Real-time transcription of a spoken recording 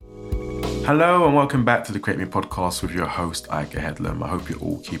Hello and welcome back to the Create Me podcast with your host, Ike Headlam. I hope you're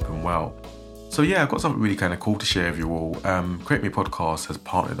all keeping well. So I've got something really kind of cool to share with you all. Create Me podcast has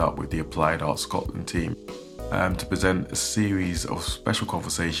partnered up with the Applied Arts Scotland team to present a series of special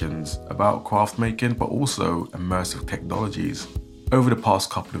conversations about craft making, but also immersive technologies. Over the past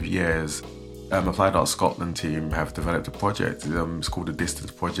couple of years, Applied Arts Scotland team have developed a project. It's called the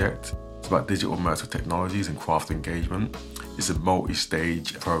Distance Project. It's about digital immersive technologies and craft engagement. It's a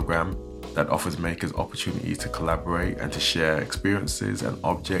multi-stage program that offers makers opportunities to collaborate and to share experiences and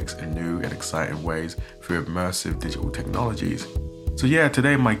objects in new and exciting ways through immersive digital technologies. So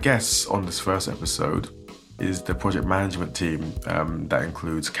today my guests on this first episode is the project management team that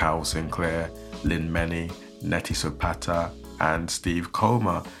includes Carol Sinclair, Lynn Menny, Nettie Sopata, and Steve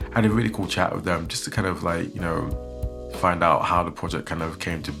Comer. I had a really cool chat with them just to kind of find out how the project kind of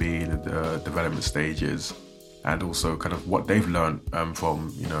came to be in the development stages, and also kind of what they've learned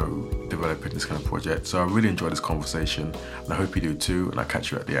from, developing this kind of project. So I really enjoyed this conversation, and I hope you do too, and I'll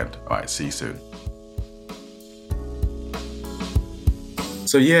catch you at the end. All right, see you soon.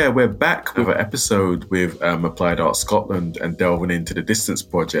 So we're back with an episode with Applied Arts Scotland and delving into the Distance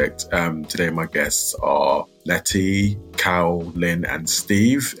Project. Today my guests are Nettie, Carol, Lynn and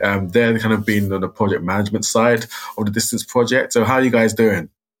Steve. They're kind of been on the project management side of the Distance Project. So how are you guys doing?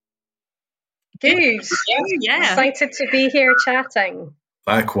 Good. Yeah. Excited to be here chatting.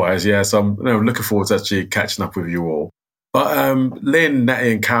 Likewise, so I'm looking forward to actually catching up with you all. But Lynn,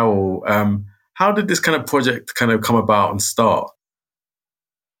 Nettie and Carol, how did this kind of project kind of come about and start?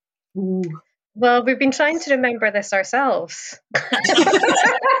 Ooh. Well, we've been trying to remember this ourselves.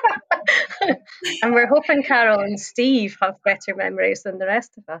 And we're hoping Carol and Steve have better memories than the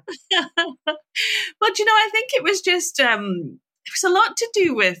rest of us. Well, I think it was just, it was a lot to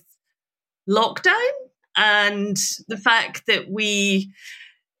do with lockdown and the fact that we've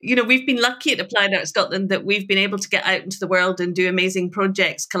been lucky at Applied Arts Scotland that we've been able to get out into the world and do amazing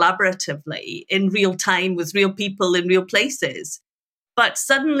projects collaboratively in real time with real people in real places. But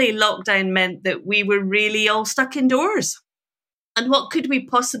suddenly lockdown meant that we were really all stuck indoors. And what could we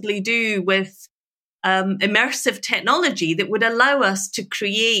possibly do with immersive technology that would allow us to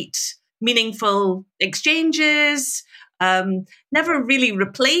create meaningful exchanges, never really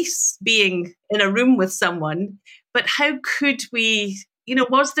replace being in a room with someone, but how could we,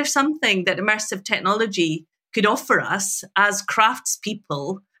 was there something that immersive technology could offer us as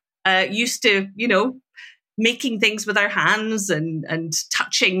craftspeople, used to, making things with our hands and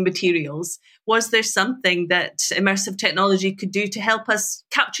touching materials? Was there something that immersive technology could do to help us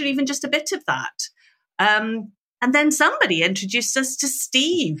capture even just a bit of that? And then somebody introduced us to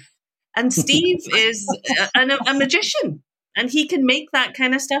Steve. And Steve is a magician, and he can make that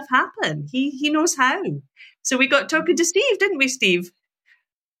kind of stuff happen. He knows how. So we got talking to Steve, didn't we, Steve?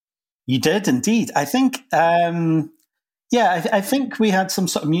 You did indeed. I think, I think we had some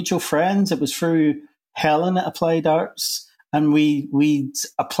sort of mutual friends. It was through Helen at Applied Arts, and we'd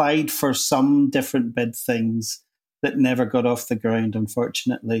applied for some different bid things that never got off the ground,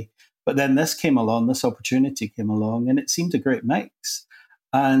 unfortunately. But then this opportunity came along, and it seemed a great mix.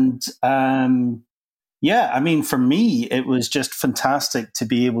 And for me, it was just fantastic to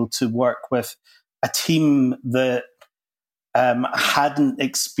be able to work with a team that hadn't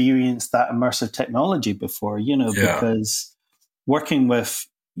experienced that immersive technology before, because working with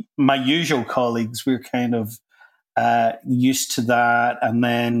my usual colleagues, we're kind of used to that. And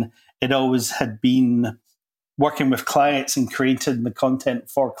then it always had been working with clients and creating the content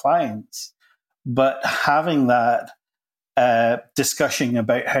for clients. But having that discussion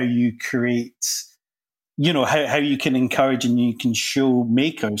about how you create, how you can encourage and you can show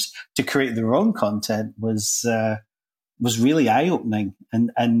makers to create their own content was really eye-opening.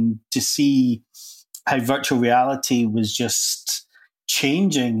 And to see how virtual reality was just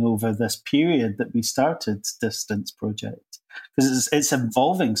changing over this period that we started Distance Project, because it's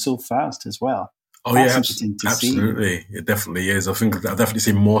evolving so fast as well. Oh, absolutely. It definitely is. I think I've definitely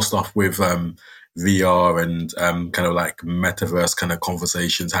seen more stuff with VR and kind of like metaverse kind of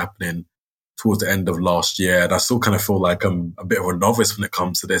conversations happening towards the end of last year. And I still kind of feel like I'm a bit of a novice when it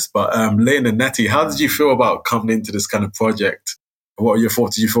comes to this. But Lynn and Nettie, how did you feel about coming into this kind of project? What were your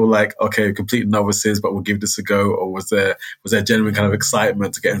thoughts? Did you feel like, okay, complete novices, but we'll give this a go? Or was there genuine kind of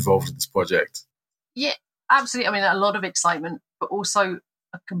excitement to get involved in this project? Yeah, absolutely. I mean, a lot of excitement, but also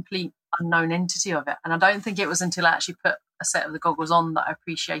a complete unknown entity of it. And I don't think it was until I actually put a set of the goggles on that I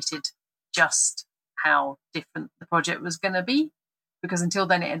appreciated just how different the project was going to be. Because until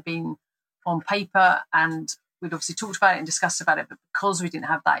then it had been on paper and we'd obviously talked about it and discussed about it, but because we didn't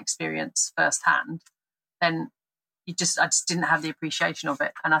have that experience firsthand, then I just didn't have the appreciation of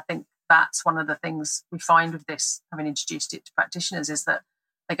it. And I think that's one of the things we find with this, having introduced it to practitioners, is that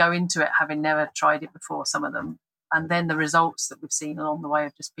they go into it having never tried it before, some of them, and then the results that we've seen along the way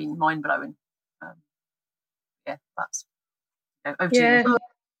have just been mind-blowing. That's over to you.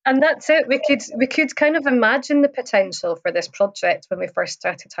 And that's it. We could kind of imagine the potential for this project when we first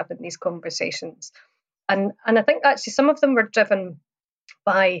started having these conversations. And I think actually some of them were driven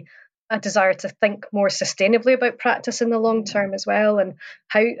by a desire to think more sustainably about practice in the long term as well, and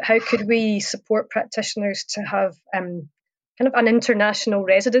how could we support practitioners to have kind of an international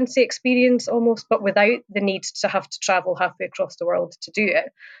residency experience almost, but without the need to have to travel halfway across the world to do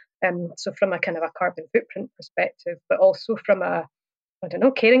it. So from a kind of a carbon footprint perspective, but also from a,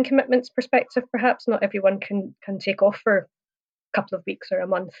 caring commitments perspective, perhaps not everyone can take off for a couple of weeks or a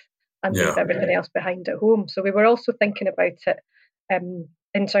month and leave everything else behind at home. So we were also thinking about it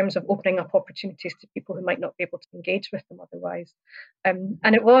in terms of opening up opportunities to people who might not be able to engage with them otherwise. And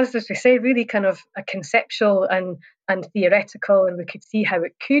it was, as we say, really kind of a conceptual and theoretical, and we could see how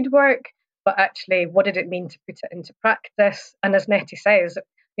it could work, but actually what did it mean to put it into practice? And as Nettie says,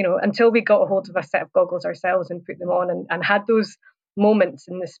 until we got a hold of a set of goggles ourselves and put them on and had those moments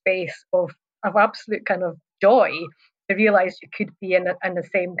in the space of absolute kind of joy to realise you could be in the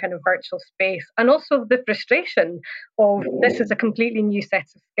same kind of virtual space, and also the frustration of this is a completely new set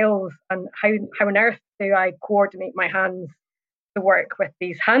of skills, and how on earth do I coordinate my hands to work with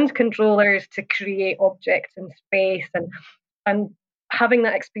these hand controllers to create objects in space, and having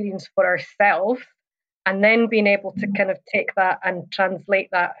that experience for ourselves, and then being able to kind of take that and translate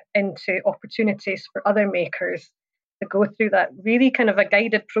that into opportunities for other makers to go through that really kind of a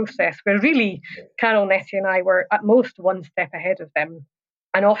guided process where really Carol, Nettie and I were at most one step ahead of them,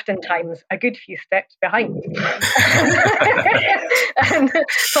 and oftentimes a good few steps behind. And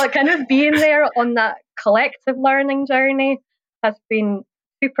so kind of being there on that collective learning journey has been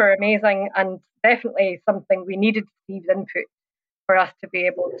super amazing, and definitely something we needed Steve's input for us to be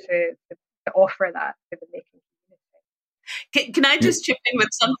able to offer that to the making community. Can I just chip in with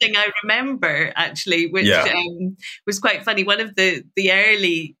something I remember, actually, which was quite funny? One of the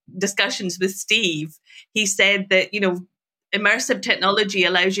early discussions with Steve, he said that, immersive technology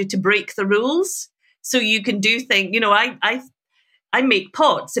allows you to break the rules. So you can do things, I make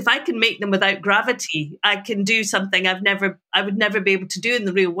pots. If I can make them without gravity, I can do something I would never be able to do in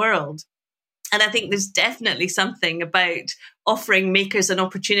the real world. And I think there's definitely something about offering makers an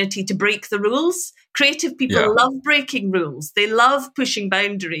opportunity to break the rules. Creative people love breaking rules. They love pushing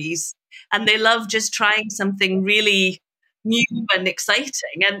boundaries, and they love just trying something really new and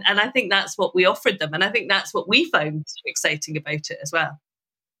exciting. And I think that's what we offered them. And I think that's what we found so exciting about it as well.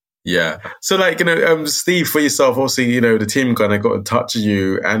 Yeah. So Steve, for yourself, obviously, the team kind of got in touch with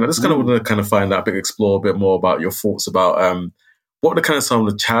you, and I just kind of want to kind of find out, explore a bit more about your thoughts about what are kind of some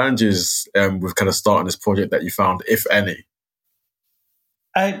of the challenges with kind of starting this project that you found, if any?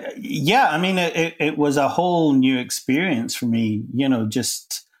 It was a whole new experience for me,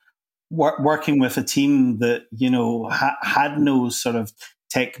 just working with a team that, had no sort of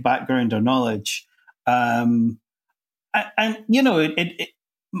tech background or knowledge. My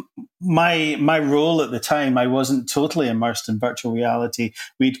role at the time, I wasn't totally immersed in virtual reality.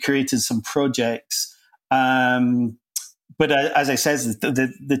 We'd created some projects. But as I said,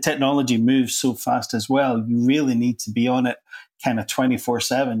 the technology moves so fast as well. You really need to be on it kind of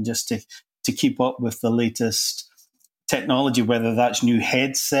 24/7 just to keep up with the latest technology, whether that's new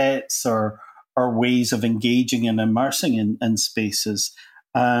headsets or ways of engaging and immersing in spaces.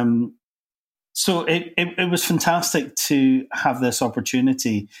 So it was fantastic to have this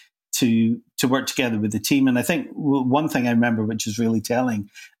opportunity to work together with the team. And I think one thing I remember, which is really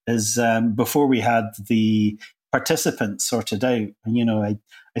telling, is before we had the participants sorted out, I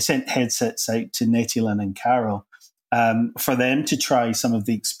sent headsets out to Nettie-Lynn and Carol for them to try some of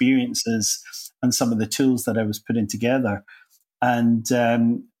the experiences and some of the tools that I was putting together. And,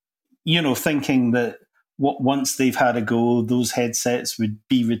 thinking that once they've had a go, those headsets would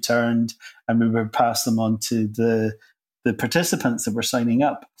be returned and we would pass them on to the participants that were signing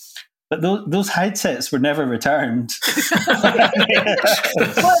up. But those headsets were never returned. Worked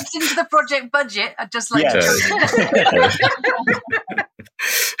into the project budget. I'd just like to.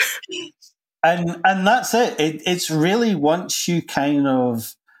 And that's it. It's really once you kind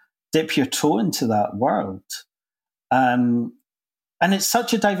of dip your toe into that world, and it's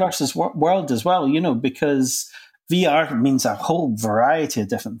such a diverse world as well, because VR means a whole variety of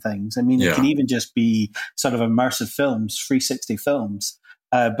different things. I mean, it can even just be sort of immersive films, 360 films.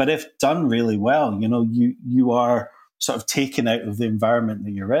 But if done really well, you are sort of taken out of the environment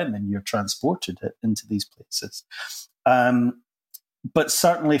that you're in and you're transported into these places. but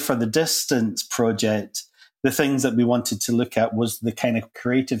certainly for the distance project, the things that we wanted to look at was the kind of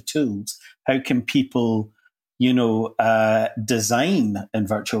creative tools. How can people, design in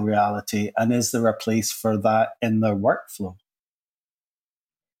virtual reality, and is there a place for that in their workflow?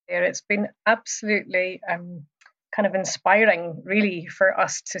 It's been absolutely kind of inspiring, really, for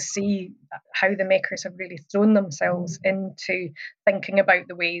us to see how the makers have really thrown themselves into thinking about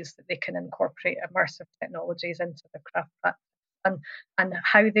the ways that they can incorporate immersive technologies into the craft practice, and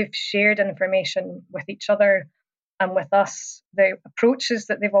how they've shared information with each other and with us. The approaches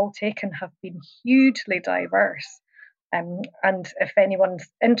that they've all taken have been hugely diverse. And if anyone's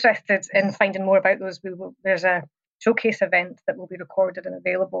interested in finding more about those, there's a showcase event that will be recorded and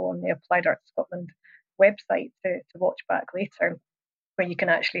available on the Applied Arts Scotland website to watch back later, where you can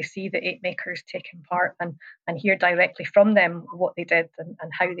actually see the 8 makers taking part and hear directly from them what they did and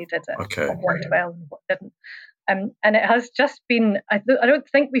how they did it, what worked well and what didn't. And it has just been, I don't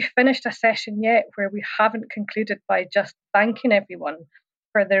think we've finished a session yet where we haven't concluded by just thanking everyone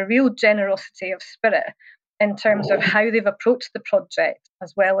for their real generosity of spirit in terms of how they've approached the project,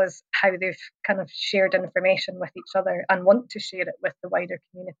 as well as how they've kind of shared information with each other and want to share it with the wider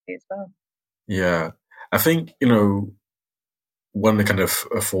community as well. Yeah, I think, one of the kind of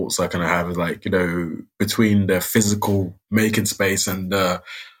thoughts I kind of have is like, between the physical making space and the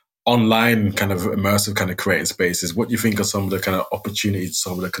online kind of immersive kind of creating spaces, what do you think are some of the kind of opportunities,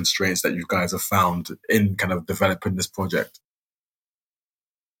 some of the constraints that you guys have found in kind of developing this project?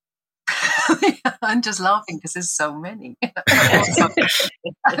 I'm just laughing because there's so many. I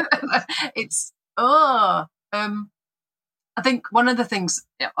think one of the things,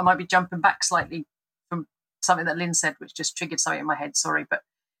 I might be jumping back slightly from something that Lynn said, which just triggered something in my head, sorry, but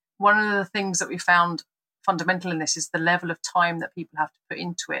one of the things that we found fundamental in this is the level of time that people have to put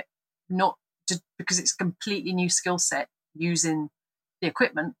into it, not just because it's a completely new skill set using the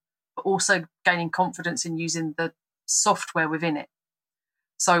equipment, but also gaining confidence in using the software within it.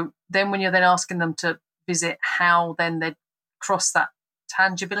 So then when you're then asking them to visit, how then they'd cross that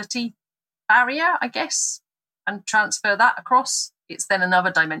tangibility barrier, I guess, and transfer that across, it's then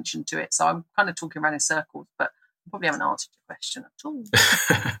another dimension to it. So I'm kind of talking around in circles, but I probably haven't answered your question at all.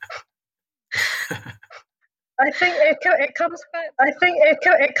 I think it comes back. I think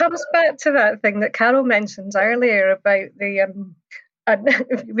it comes back to that thing that Carol mentioned earlier about the. And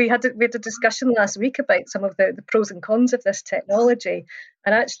we had a discussion last week about some of the pros and cons of this technology,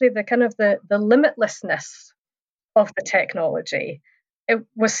 and actually the kind of the limitlessness of the technology. It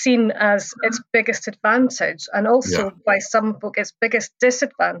was seen as its biggest advantage, and also by some folk its biggest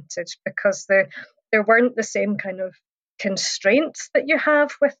disadvantage, because there weren't the same kind of constraints that you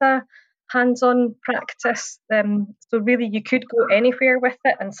have with a hands-on practice. So really, you could go anywhere with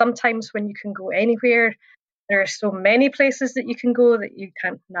it, and sometimes when you can go anywhere, there are so many places that you can go that you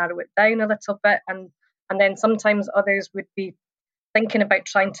can't narrow it down a little bit, and then sometimes others would be thinking about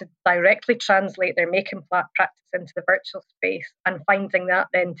trying to directly translate their making practice into the virtual space, and finding that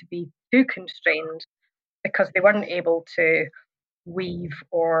then to be too constrained because they weren't able to weave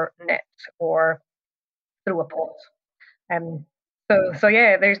or knit or throw a pot. So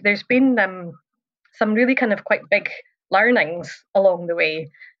yeah, there's been some really kind of quite big learnings along the way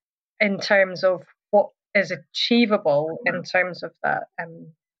in terms of what is achievable in terms of that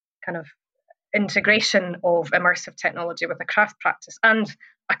kind of integration of immersive technology with a craft practice and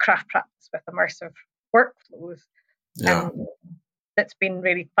a craft practice with immersive workflows. It's been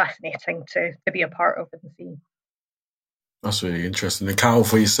really fascinating to be a part of and see. That's really interesting. And Carol,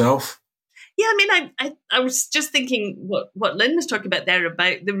 for yourself? Yeah, I mean, I was just thinking what Lynn was talking about there,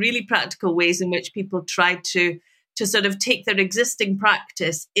 about the really practical ways in which people try to sort of take their existing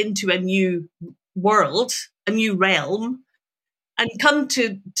practice into a new world, a new realm, and come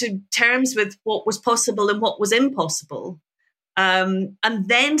to terms with what was possible and what was impossible, and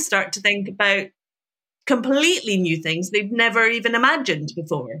then start to think about completely new things they've never even imagined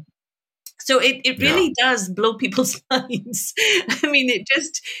before. So it really does blow people's minds. I mean,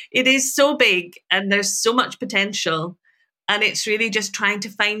 it is so big and there's so much potential, and it's really just trying to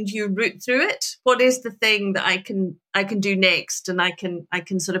find your route through it. What is the thing that I can do next, and I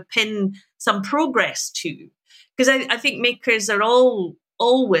can sort of pin some progress to? Because I think makers are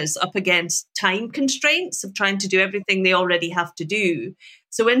always up against time constraints of trying to do everything they already have to do.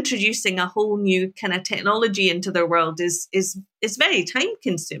 So introducing a whole new kind of technology into their world is very time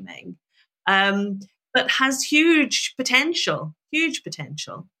consuming, but has huge potential.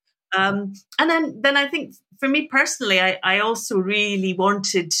 And then I think for me personally, I also really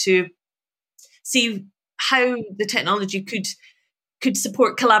wanted to see how the technology could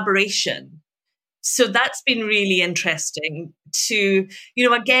support collaboration. So that's been really interesting to,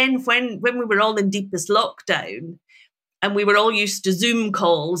 again, when we were all in deepest lockdown and we were all used to Zoom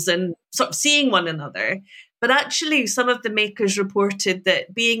calls and sort of seeing one another, but actually some of the makers reported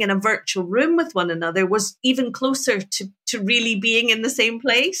that being in a virtual room with one another was even closer to really being in the same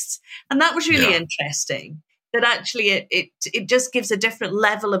place. And that was really interesting, that actually it just gives a different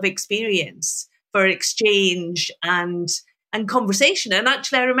level of experience for exchange and conversation. And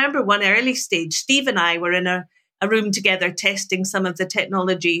actually, I remember one early stage, Steve and I were in a room together testing some of the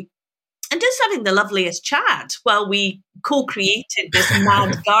technology and just having the loveliest chat while we co-created this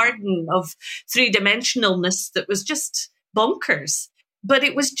mad garden of three-dimensionalness that was just bonkers. But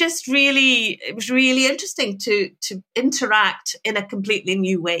it was just really interesting to interact in a completely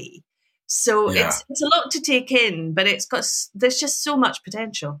new way. So it's a lot to take in, but there's just so much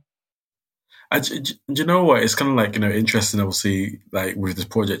potential. Do you know what? It's kind of like, interesting, obviously, like with this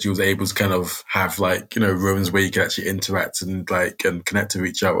project, you was able to kind of have like, rooms where you can actually interact and connect to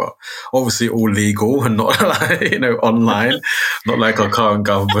each other. Obviously all legal and not like, online, not like our current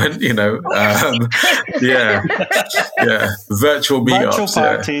government, virtual meetups. Virtual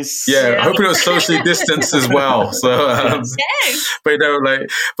parties. Yeah. Hoping it was socially distanced as well. So, but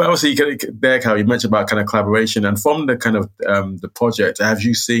but obviously Cal, you mentioned about kind of collaboration, and from the kind of, the project, have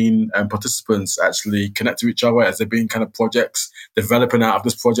you seen participants actually connect to each other? Has there been kind of projects developing out of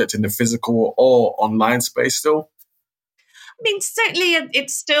this project in the physical or online space still? I mean, certainly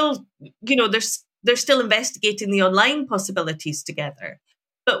it's still, they're still investigating the online possibilities together.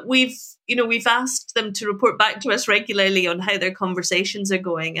 But we've asked them to report back to us regularly on how their conversations are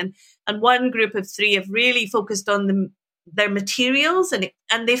going. And one group of 3 have really focused on their materials, and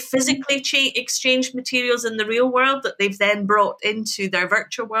they physically exchanged materials in the real world that they've then brought into their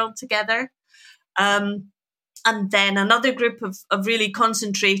virtual world together. And then another group have really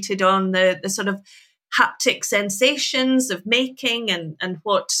concentrated on the sort of haptic sensations of making and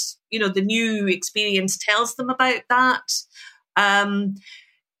what, the new experience tells them about that.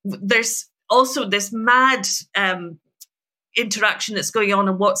 There's also this mad interaction that's going on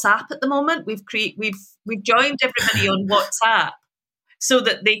WhatsApp at the moment. We've joined everybody on WhatsApp so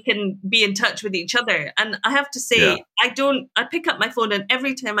that they can be in touch with each other. And I have to say, I pick up my phone, and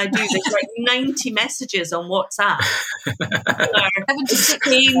every time I do, there's like 90 messages on WhatsApp. People are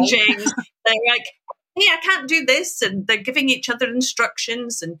exchanging. They're like, hey, I can't do this. And they're giving each other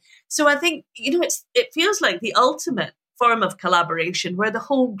instructions. And so I think, it feels like the ultimate form of collaboration where the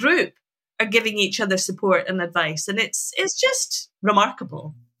whole group are giving each other support and advice. And it's just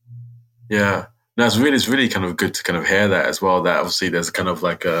remarkable. Yeah. No, it's really kind of good to kind of hear that as well, that obviously there's kind of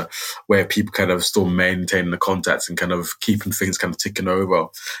like a where people kind of still maintain the contacts and kind of keeping things kind of ticking over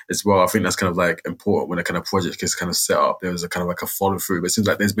as well. I think that's kind of like important when a kind of project gets kind of set up. There's a kind of like a follow through, but it seems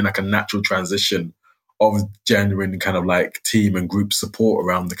like there's been like a natural transition of genuine kind of like team and group support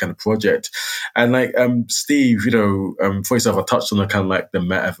around the kind of project. And like, Steve, for yourself, I touched on the kind of like the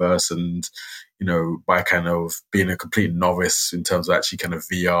metaverse and, by kind of being a complete novice in terms of actually kind of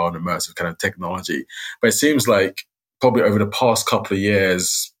VR and immersive kind of technology. But it seems like probably over the past couple of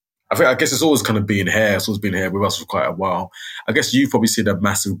years, I guess it's always kind of been here. It's always been here with us for quite a while. I guess you've probably seen a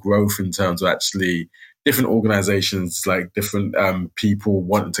massive growth in terms of actually different organizations, like different people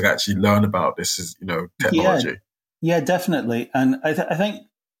wanting to actually learn about this, technology. Yeah, definitely. And I think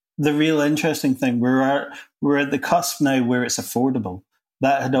the real interesting thing, we're at the cusp now where it's affordable.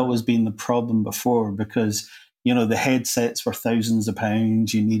 That had always been the problem before because, the headsets were thousands of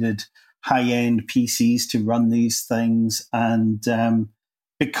pounds. You needed high-end PCs to run these things. And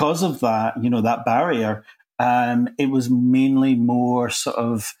because of that, that barrier, it was mainly more sort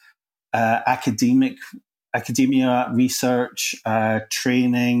of academia research,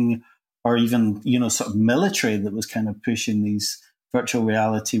 training, or even, sort of military that was kind of pushing these virtual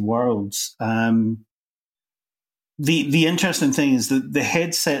reality worlds. The interesting thing is that the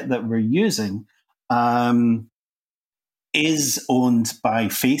headset that we're using is owned by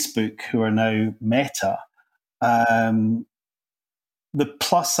Facebook, who are now Meta. The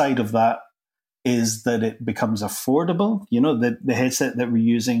plus side of that is that it becomes affordable. The headset that we're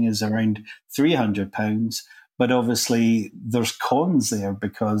using is around £300, but obviously there's cons there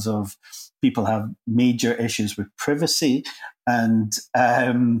because of people have major issues with privacy. And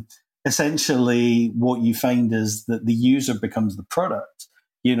essentially what you find is that the user becomes the product.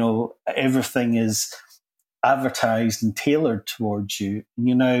 Everything is advertised and tailored towards you.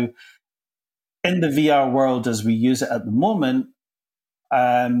 In the VR world as we use it at the moment,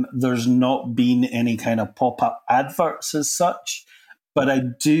 there's not been any kind of pop-up adverts as such, but I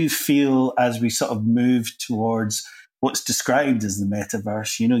do feel as we sort of move towards what's described as the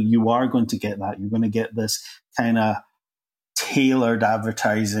metaverse, you are going to get that. You're going to get this kind of tailored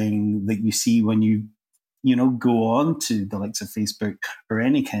advertising that you see when you go on to the likes of Facebook or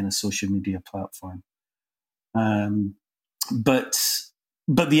any kind of social media platform. But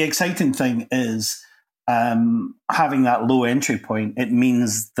the exciting thing is having that low entry point. It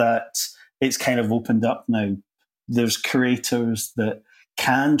means that it's kind of opened up now. There's creators that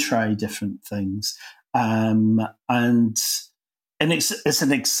can try different things, and it's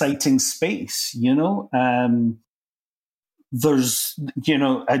an exciting space. There's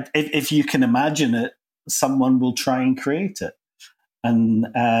if you can imagine it, someone will try and create it, and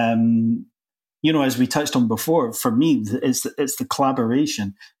as we touched on before, for me, it's the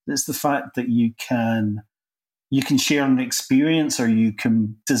collaboration. It's the fact that you can share an experience, or you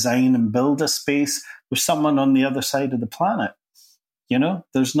can design and build a space with someone on the other side of the planet.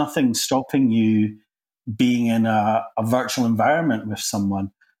 There's nothing stopping you being in a virtual environment with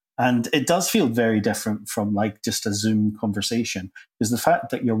someone. And it does feel very different from like just a Zoom conversation, because the fact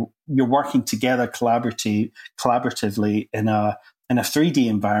that you're working together collaboratively in a 3D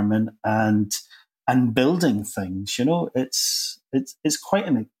environment and building things, it's quite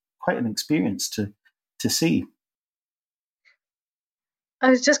an experience to see. I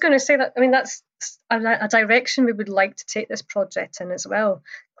was just going to say that, that's a direction we would like to take this project in as well.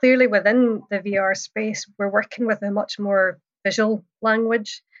 Clearly within the VR space, we're working with a much more visual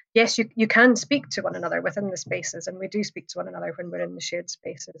language. Yes, you can speak to one another within the spaces, and we do speak to one another when we're in the shared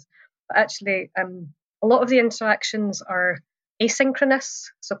spaces. But actually, a lot of the interactions are asynchronous.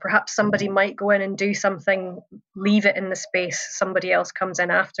 So perhaps somebody might go in and do something, leave it in the space, somebody else comes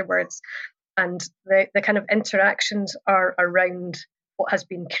in afterwards. And the kind of interactions are around what has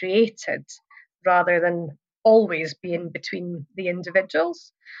been created rather than always being between the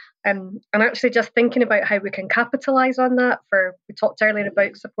individuals. And actually just thinking about how we can capitalise on that. We talked earlier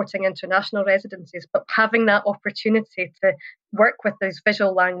about supporting international residencies, but having that opportunity to work with those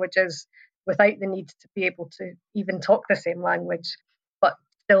visual languages without the need to be able to even talk the same language, but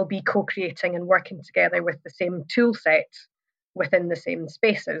still be co-creating and working together with the same tool set within the same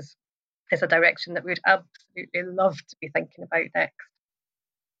spaces is a direction that we'd absolutely love to be thinking about next.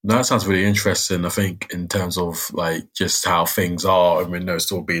 That sounds really interesting. I think in terms of like just how things are,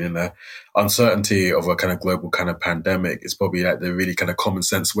 still being in the uncertainty of a kind of global kind of pandemic, it's probably like the really kind of common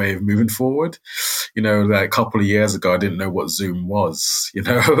sense way of moving forward. Like a couple of years ago, I didn't know what Zoom was,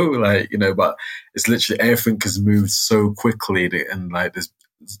 but it's literally everything has moved so quickly, and like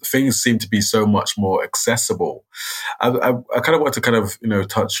things seem to be so much more accessible. I kind of want to kind of,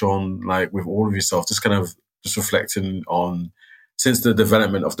 touch on like with all of yourself, just reflecting on, since the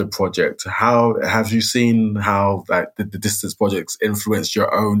development of the project, how have you seen how like the distance projects influenced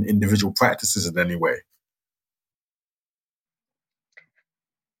your own individual practices in any way?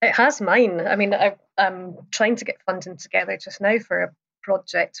 It has mine. I'm trying to get funding together just now for a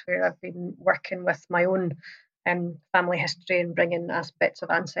project where I've been working with my own family history and bringing aspects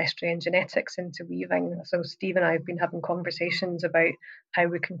of ancestry and genetics into weaving. So Steve and I have been having conversations about how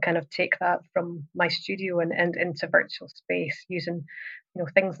we can kind of take that from my studio and into virtual space using,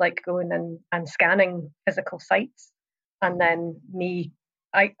 things like going and scanning physical sites, and then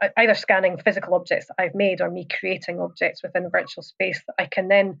either scanning physical objects that I've made or me creating objects within virtual space that I can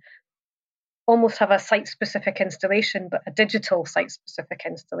then almost have a site-specific installation, but a digital site-specific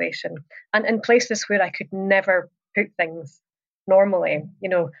installation. And in places where I could never put things normally,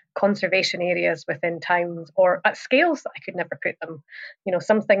 conservation areas within towns, or at scales that I could never put them.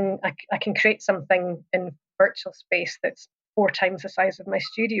 Something, I can create something in virtual space that's 4 times the size of my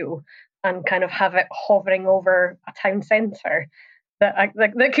studio and kind of have it hovering over a town centre.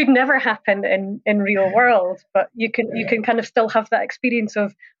 That could never happen in real world, but you can kind of still have that experience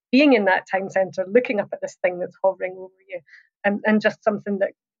of being in that town centre, looking up at this thing that's hovering over you, and just something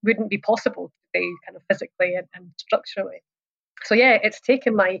that wouldn't be possible to do kind of physically and structurally. So yeah, it's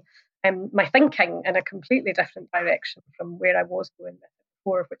taken my thinking in a completely different direction from where I was going with it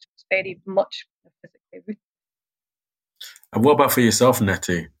before, which was very much physically rooted. And what about for yourself,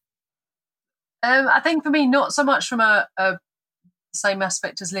 Nettie? I think for me, not so much from a same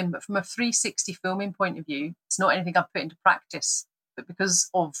aspect as Lynn, but from a 360 filming point of view, it's not anything I've put into practice, but because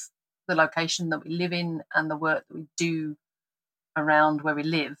of the location that we live in and the work that we do around where we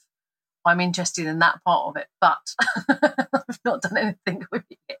live, I'm interested in that part of it, but I've not done anything with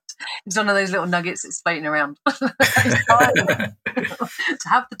it yet. It's one of those little nuggets that's floating around. To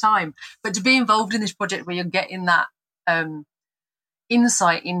have the time, but to be involved in this project where you're getting that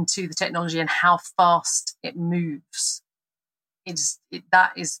insight into the technology and how fast it moves,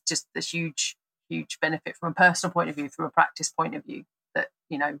 that is just this huge huge benefit from a personal point of view, from a practice point of view, that,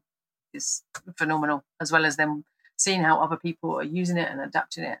 you know, is phenomenal, as well as them seeing how other people are using it and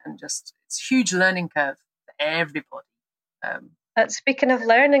adapting it, and just it's a huge learning curve for everybody. Speaking of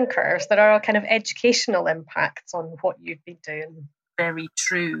learning curves, there are kind of educational impacts on what you've been doing. Very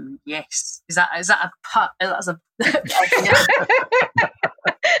true. Yes. Is that a put? That's a.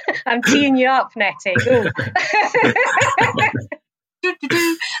 I'm teeing you up, Nettie. Go.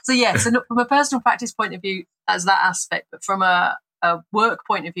 So from a personal practice point of view, as that aspect, but from a work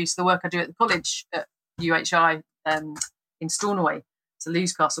point of view, so the work I do at the college at UHI in Stornoway, so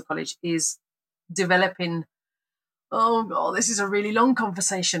Lewes Castle College, is developing. Oh God, this is a really long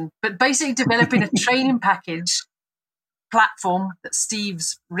conversation, but basically developing a training package platform that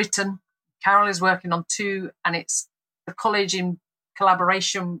Steve's written. Carol is working on too, and it's the college in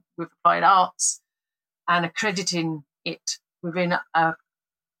collaboration with Applied Arts and accrediting it within a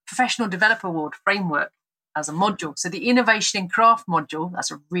professional developer award framework as a module. So the innovation in craft module, that's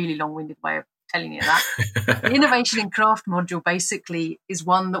a really long-winded way of telling you that. The innovation in craft module basically is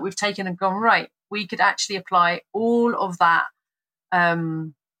one that we've taken and gone, right, we could actually apply all of that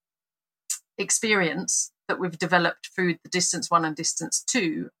experience that we've developed through the Distance 1 and Distance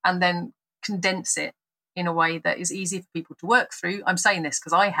 2, and then condense it in a way that is easy for people to work through. I'm saying this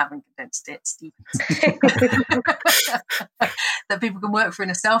because I haven't condensed it, Steve. That people can work through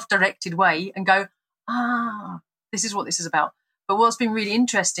in a self-directed way and go, this is what this is about. But what's been really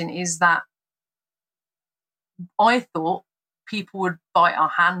interesting is that I thought people would bite our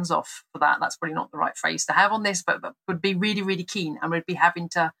hands off for that. That's probably not the right phrase to have on this, but would be really, really keen, and would be having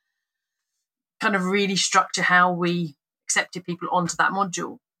to kind of really structure how we accepted people onto that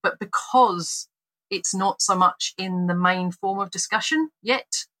module. But because it's not so much in the main form of discussion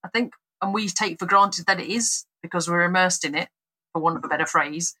yet, I think, and we take for granted that it is because we're immersed in it, for want of a better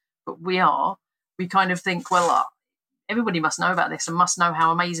phrase, but we kind of think, well, everybody must know about this and must know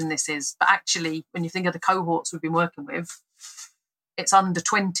how amazing this is. But actually, when you think of the cohorts we've been working with, it's under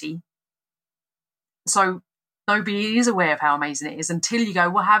 20. So nobody is aware of how amazing it is until you go,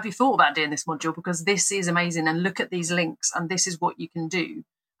 well, have you thought about doing this module? Because this is amazing, and look at these links, and this is what you can do.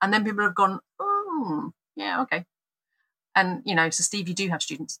 And then people have gone, oh, yeah, okay. And, you know, so Steve, you do have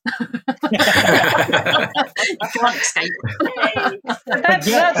students. You can't escape.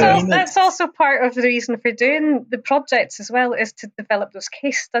 That's also part of the reason for doing the projects as well, is to develop those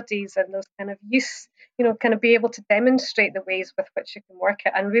case studies and those kind of use, you know, kind of be able to demonstrate the ways with which you can work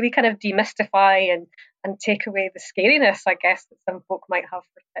it, and really kind of demystify and take away the scariness, I guess, that some folk might have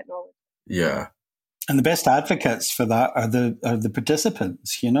for technology. Yeah. And the best advocates for that are the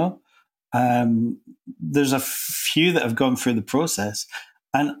participants, you know. There's a few that have gone through the process,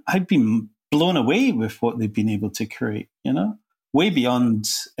 and I've been blown away with what they've been able to create, you know, way beyond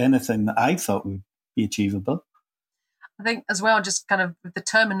anything that I thought would be achievable. I think as well, just kind of with the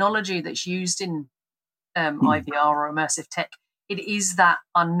terminology that's used in IVR or immersive tech, it is that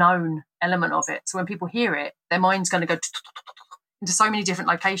unknown element of it. So when people hear it, their mind's going to go into so many different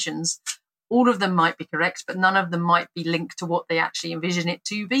locations. All of them might be correct, but none of them might be linked to what they actually envision it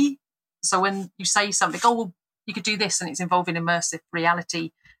to be. So when you say something, oh, well, you could do this, and it's involving immersive reality,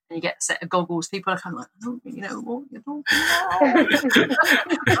 and you get a set of goggles, people are kind of like, I don't really know what you're talking about.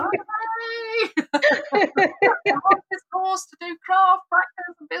 I want this course to do craft,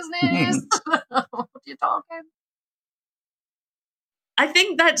 practice, and business. What are you talking? I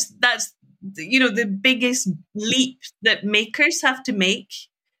think that's you know, the biggest leap that makers have to make,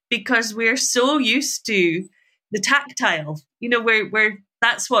 because we're so used to the tactile. You know, we're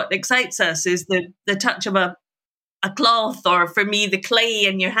that's what excites us, is the touch of a cloth, or for me, the clay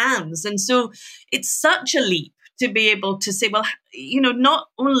in your hands. And so it's such a leap to be able to say, well, you know, not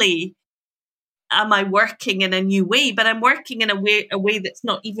only am I working in a new way, but I'm working in a way that's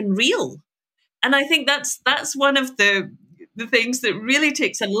not even real. And I think that's one of the things that really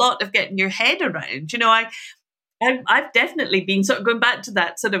takes a lot of getting your head around. You know, I've definitely been sort of going back to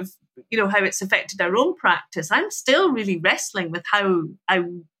that sort of, you know, how it's affected our own practice. I'm still really wrestling with how I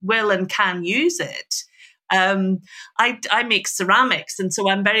will and can use it. I make ceramics, and so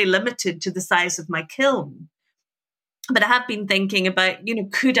I'm very limited to the size of my kiln. But I have been thinking about, you know,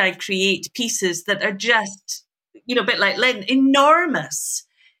 could I create pieces that are just, you know, a bit like Lynn, enormous,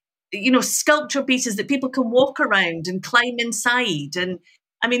 you know, sculpture pieces that people can walk around and climb inside. And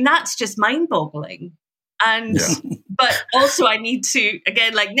I mean, that's just mind-boggling. And but also I need to,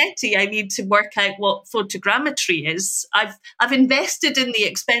 again, like Nettie, I need to work out what photogrammetry is. I've invested in the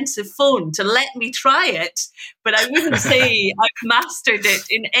expensive phone to let me try it, but I wouldn't say I've mastered it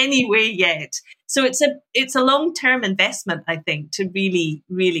in any way yet. So it's a long-term investment, I think, to really,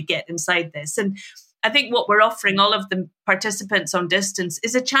 really get inside this. And I think what we're offering all of the participants on distance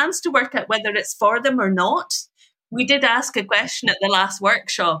is a chance to work out whether it's for them or not. We did ask a question at the last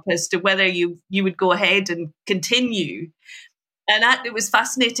workshop as to whether you would go ahead and continue. And it was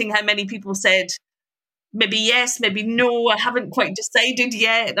fascinating how many people said, maybe yes, maybe no, I haven't quite decided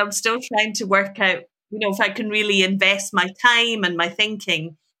yet. I'm still trying to work out, if I can really invest my time and my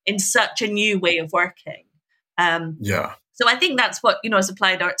thinking in such a new way of working. So I think that's what, as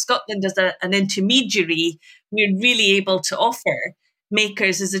Applied Art Scotland, as an intermediary, we're really able to offer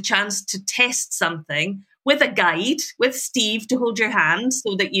makers as a chance to test something with a guide, with Steve to hold your hand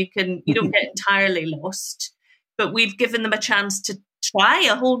so that you don't get entirely lost. But we've given them a chance to try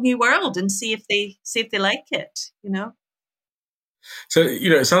a whole new world and see if they like it, So,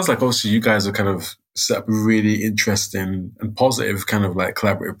 it sounds like obviously you guys are kind of set up a really interesting and positive kind of like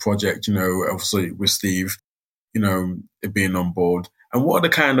collaborative project, obviously with Steve, it being on board. And what are the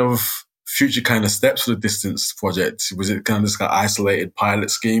kind of future kind of steps for the distance project? Was it kind of this kind of isolated pilot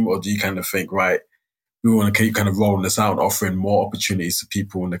scheme, or do you kind of think, right, we want to keep kind of rolling this out and offering more opportunities to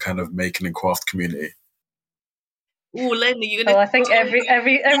people in the kind of making and craft community? Oh, Lynn, are you going to... I think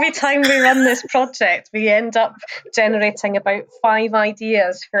every time we run this project, we end up generating about 5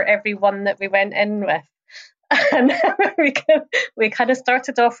 ideas for every one that we went in with. And we kind of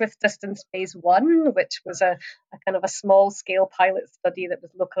started off with Distance Phase 1, which was a kind of a small-scale pilot study that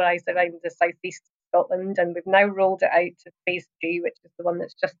was localised around the southeast of Scotland. And we've now rolled it out to Phase 2, which is the one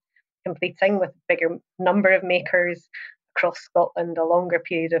that's just completing with a bigger number of makers across Scotland, a longer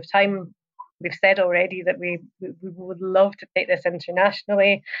period of time. We've said already that we would love to take this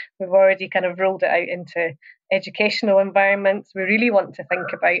internationally. We've already kind of rolled it out into educational environments. We really want to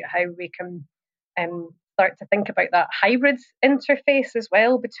think about how we can start to think about that hybrid interface as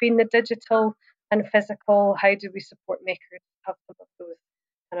well between the digital and physical. How do we support makers to have some of those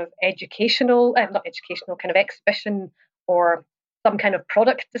kind of kind of exhibition or some kind of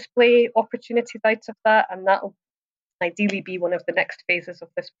product display opportunities out of that, and that'll ideally be one of the next phases of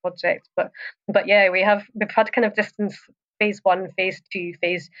this project. But yeah, we've had kind of Distance Phase 1, Phase 2,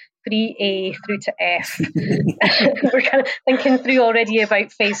 Phase 3A through to F. We're kind of thinking through already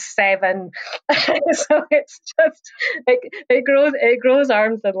about Phase 7. So it's just it grows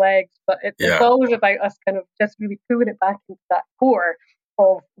arms and legs, but it's always about us kind of just really pulling it back into that core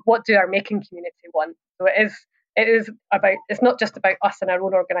of what do our making community want. So it is about, it's not just about us and our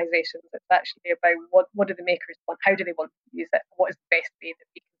own organisations, it's actually about what do the makers want, how do they want to use it, what is the best way that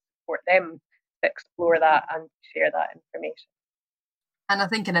we can support them to explore that and share that information. And I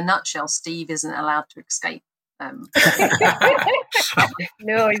think in a nutshell, Steve isn't allowed to escape.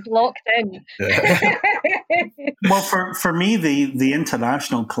 No, he's locked in. Well, for me, the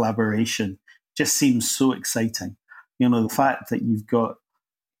international collaboration just seems so exciting. The fact that you've got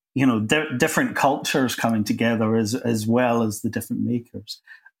different cultures coming together as well as the different makers.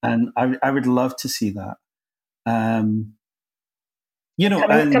 And I would love to see that. Come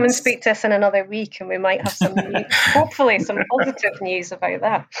and speak to us in another week and we might have some hopefully some positive news about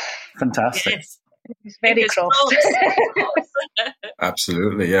that. Fantastic. Yes. It's very crossed.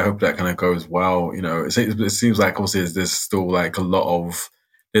 Absolutely. Yeah, I hope that kind of goes well. It seems like obviously there's still like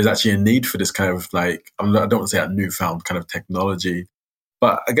there's actually a need for this kind of like, I don't want to say a newfound kind of technology,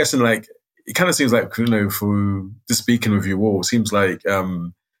 but I guess it kind of seems like, through just speaking with you all, it seems like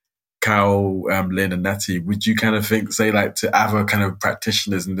Carol, Lynn and Natty, would you kind of say like to other kind of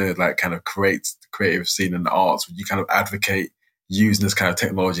practitioners in the like kind of creative scene and the arts, would you kind of advocate using this kind of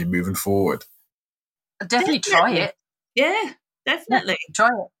technology moving forward? Definitely try it. Yeah, definitely. Yeah, try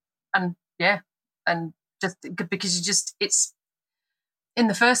it. And just because it's in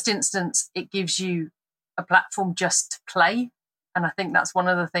the first instance, it gives you a platform just to play. And I think that's one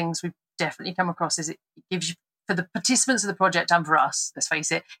of the things we've definitely come across is it gives you, for the participants of the project and for us, let's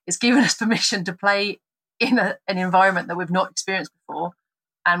face it, it's given us permission to play in an environment that we've not experienced before.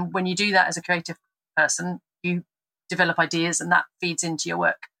 And when you do that as a creative person, you develop ideas and that feeds into your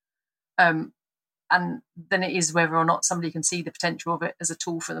work. And then it is whether or not somebody can see the potential of it as a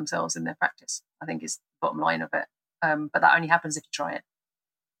tool for themselves in their practice, I think is the bottom line of it. But that only happens if you try it.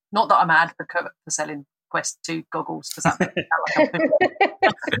 Not that I'm an advocate for selling Quest 2 goggles, because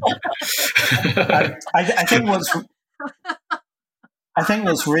I think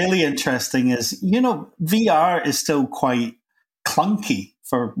what's really interesting is, VR is still quite clunky,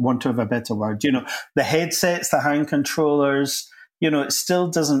 for want of a better word. The headsets, the hand controllers, it still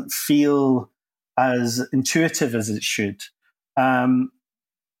doesn't feel as intuitive as it should.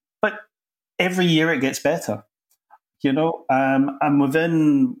 But every year it gets better. and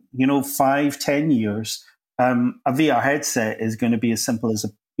within 5-10 years, a VR headset is going to be as simple as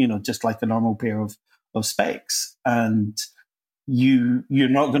just like a normal pair of specs, and you're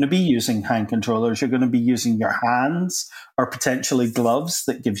not going to be using hand controllers. You're going to be using your hands or potentially gloves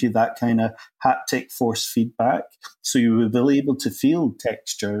that gives you that kind of haptic force feedback, so you will be able to feel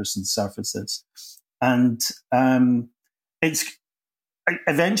textures and surfaces. And it's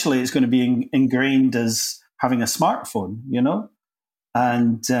eventually going to be ingrained as having a smartphone,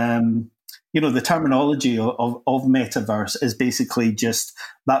 and the terminology of metaverse is basically just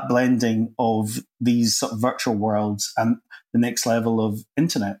that blending of these sort of virtual worlds and the next level of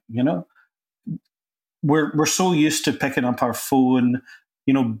internet. We're so used to picking up our phone,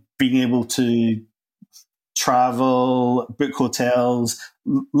 being able to travel, book hotels,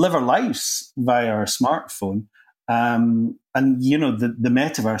 live our lives via our smartphone. And the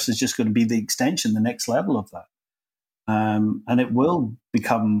metaverse is just going to be the extension, the next level of that. And it will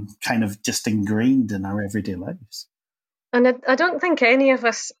become kind of just ingrained in our everyday lives. And I don't think any of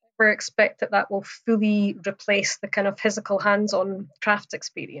us ever expect that will fully replace the kind of physical hands-on craft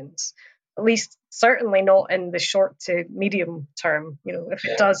experience. At least certainly not in the short to medium term. If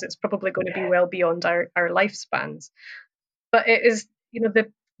it does, it's probably going to be well beyond our lifespans. But it is,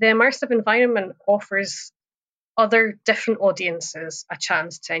 the immersive environment offers other different audiences a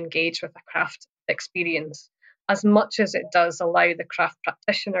chance to engage with a craft experience, as much as it does allow the craft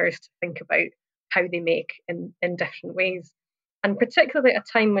practitioners to think about how they make in different ways. And particularly at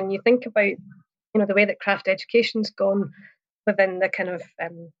a time when you think about, the way that craft education's gone within the kind of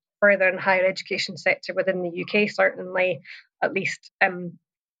further and higher education sector within the UK, certainly, at least,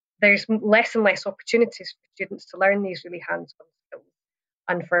 there's less and less opportunities for students to learn these really hands-on skills,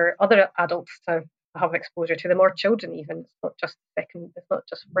 and for other adults to have exposure to them, or children even. It's not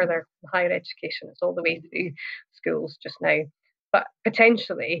just further higher education, it's all the way through schools just now. But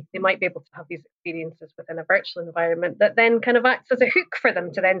potentially they might be able to have these experiences within a virtual environment that then kind of acts as a hook for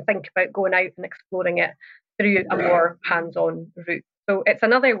them to then think about going out and exploring it through a more hands-on route. So it's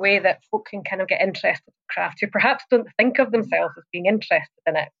another way that folk can kind of get interested in craft, who perhaps don't think of themselves as being interested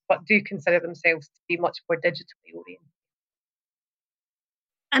in it, but do consider themselves to be much more digitally oriented.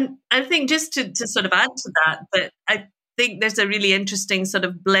 And I think just to sort of add to that I think there's a really interesting sort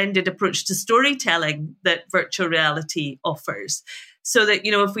of blended approach to storytelling that virtual reality offers. So that,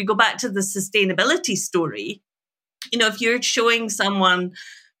 if we go back to the sustainability story, if you're showing someone,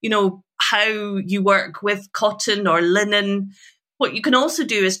 how you work with cotton or linen, what you can also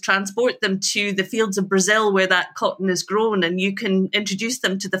do is transport them to the fields of Brazil where that cotton is grown, and you can introduce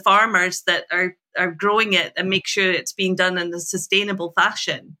them to the farmers that are growing it and make sure it's being done in a sustainable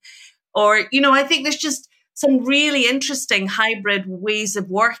fashion. Or, I think there's just some really interesting hybrid ways of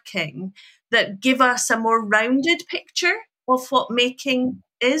working that give us a more rounded picture of what making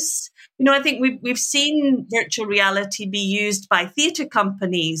is. I think we've seen virtual reality be used by theatre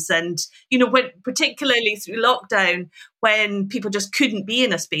companies, and particularly through lockdown, when people just couldn't be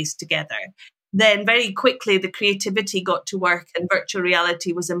in a space together, then very quickly the creativity got to work and virtual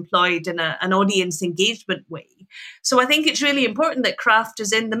reality was employed in an audience engagement way. So I think it's really important that craft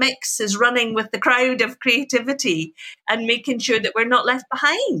is in the mix, is running with the crowd of creativity and making sure that we're not left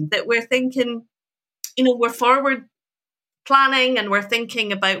behind, that we're thinking, we're forward planning and we're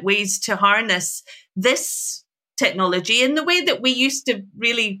thinking about ways to harness this technology in the way that we used to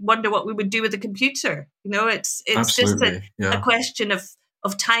really wonder what we would do with a computer. It's just a question of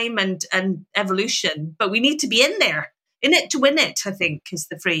time and evolution, but we need to be in it to win it, I think is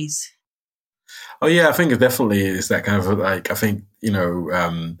the phrase. Oh yeah, I think it definitely is that kind of like, I think,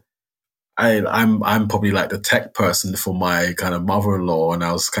 I'm probably like the tech person for my kind of mother-in-law, and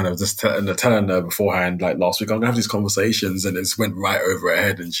I was kind of just telling her beforehand, like last week, I'm going to have these conversations, and it just went right over her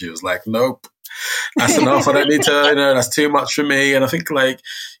head, and she was like, nope, that's enough. I don't need to, that's too much for me. And I think I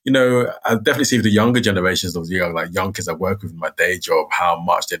definitely see with the younger generations of young kids I work with in my day job, how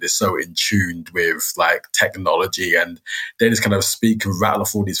much they're just so in tune with like technology, and they just kind of speak and rattle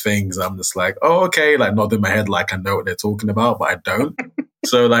off all these things. I'm just like, oh, okay, like nodding my head like I know what they're talking about, but I don't.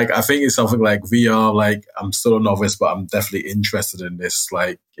 So like, I think it's something like VR, like I'm still a novice, but I'm definitely interested in this,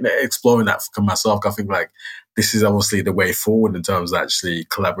 like, exploring that for myself. I think like this is obviously the way forward in terms of actually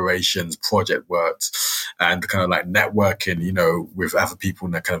collaborations, project works, and kind of like networking, with other people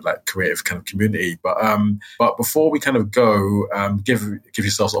in that kind of like creative kind of community. But before we kind of go, give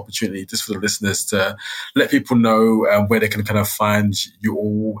yourselves opportunity just for the listeners to let people know where they can kind of find you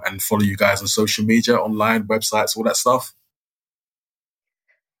all and follow you guys on social media, online, websites, all that stuff.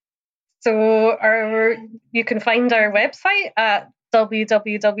 So you can find our website at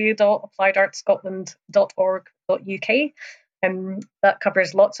www.appliedartscotland.org.uk, creatmepodcast.uk. That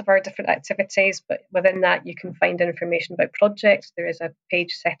covers lots of our different activities, but within that you can find information about projects. There is a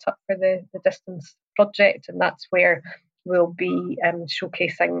page set up for the Distance project, and that's where we'll be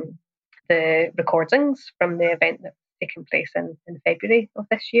showcasing the recordings from the event that's taking place in February of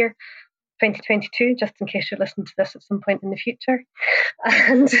this year, 2022, just in case you're listening to this at some point in the future.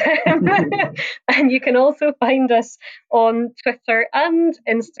 And and you can also find us on Twitter and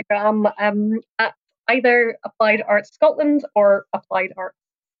Instagram at either Applied Arts Scotland or Applied Arts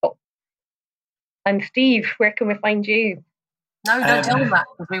Scotland. And Steve, where can we find you? No, don't tell them that,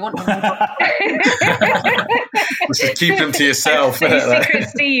 because we want them to. Just keep them to yourself. Secret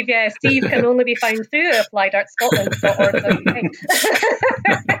Steve, yeah. Steve can only be found through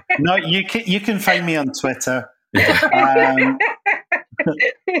appliedartscotland.org.uk. No, you can find me on Twitter.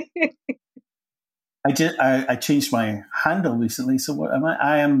 I changed my handle recently, so what am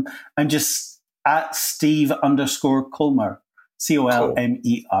I? I'm just at Steve_Colmer, COLMER.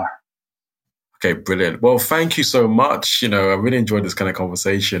 Okay, brilliant. Well, thank you so much. I really enjoyed this kind of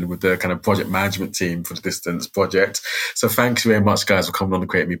conversation with the kind of project management team for the Distance project. So thanks very much, guys, for coming on the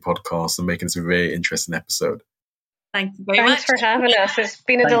Create Me podcast and making this a very interesting episode. Thank you very much. Thanks for having us. It's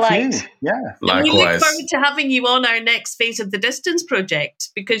been a delight. You. Yeah. Likewise. We look forward to having you on our next phase of the Distance project,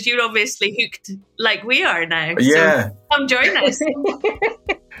 because you're obviously hooked like we are now. Yeah. So come join us.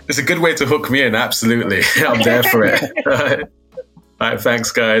 It's a good way to hook me in, absolutely. I'm there for it. All right,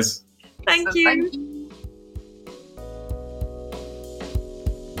 thanks, guys. Thank you.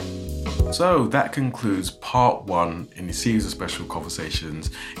 So that concludes part 1 in the series of special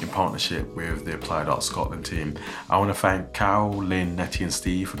conversations in partnership with the Applied Arts Scotland team. I want to thank Carol, Lynn, Nettie and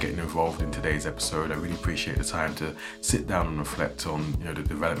Steve for getting involved in today's episode. I really appreciate the time to sit down and reflect on the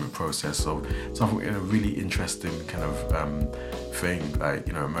development process of something in a really interesting kind of thing, like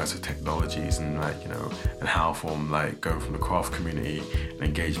immersive technologies and and how from going from the craft community and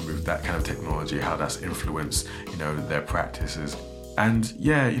engaging with that kind of technology, how that's influenced their practices. And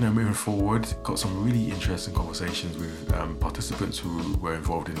moving forward, got some really interesting conversations with participants who were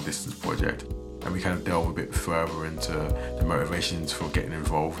involved in the Distance project, and we kind of delve a bit further into the motivations for getting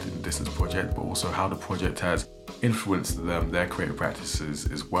involved in the Distance project, but also how the project has influenced their creative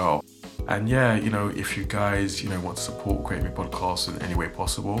practices as well. And if you guys want to support Create Me Podcast in any way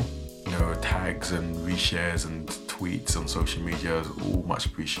possible, tags and reshares and tweets on social media is all much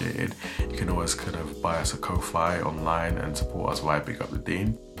appreciated. You can always kind of buy us a Ko-Fi online and support us via Big Up the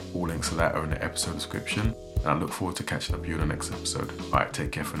Dean. All links to that are in the episode description. And I look forward to catching up with you in the next episode. All right,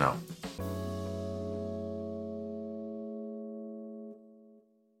 take care for now.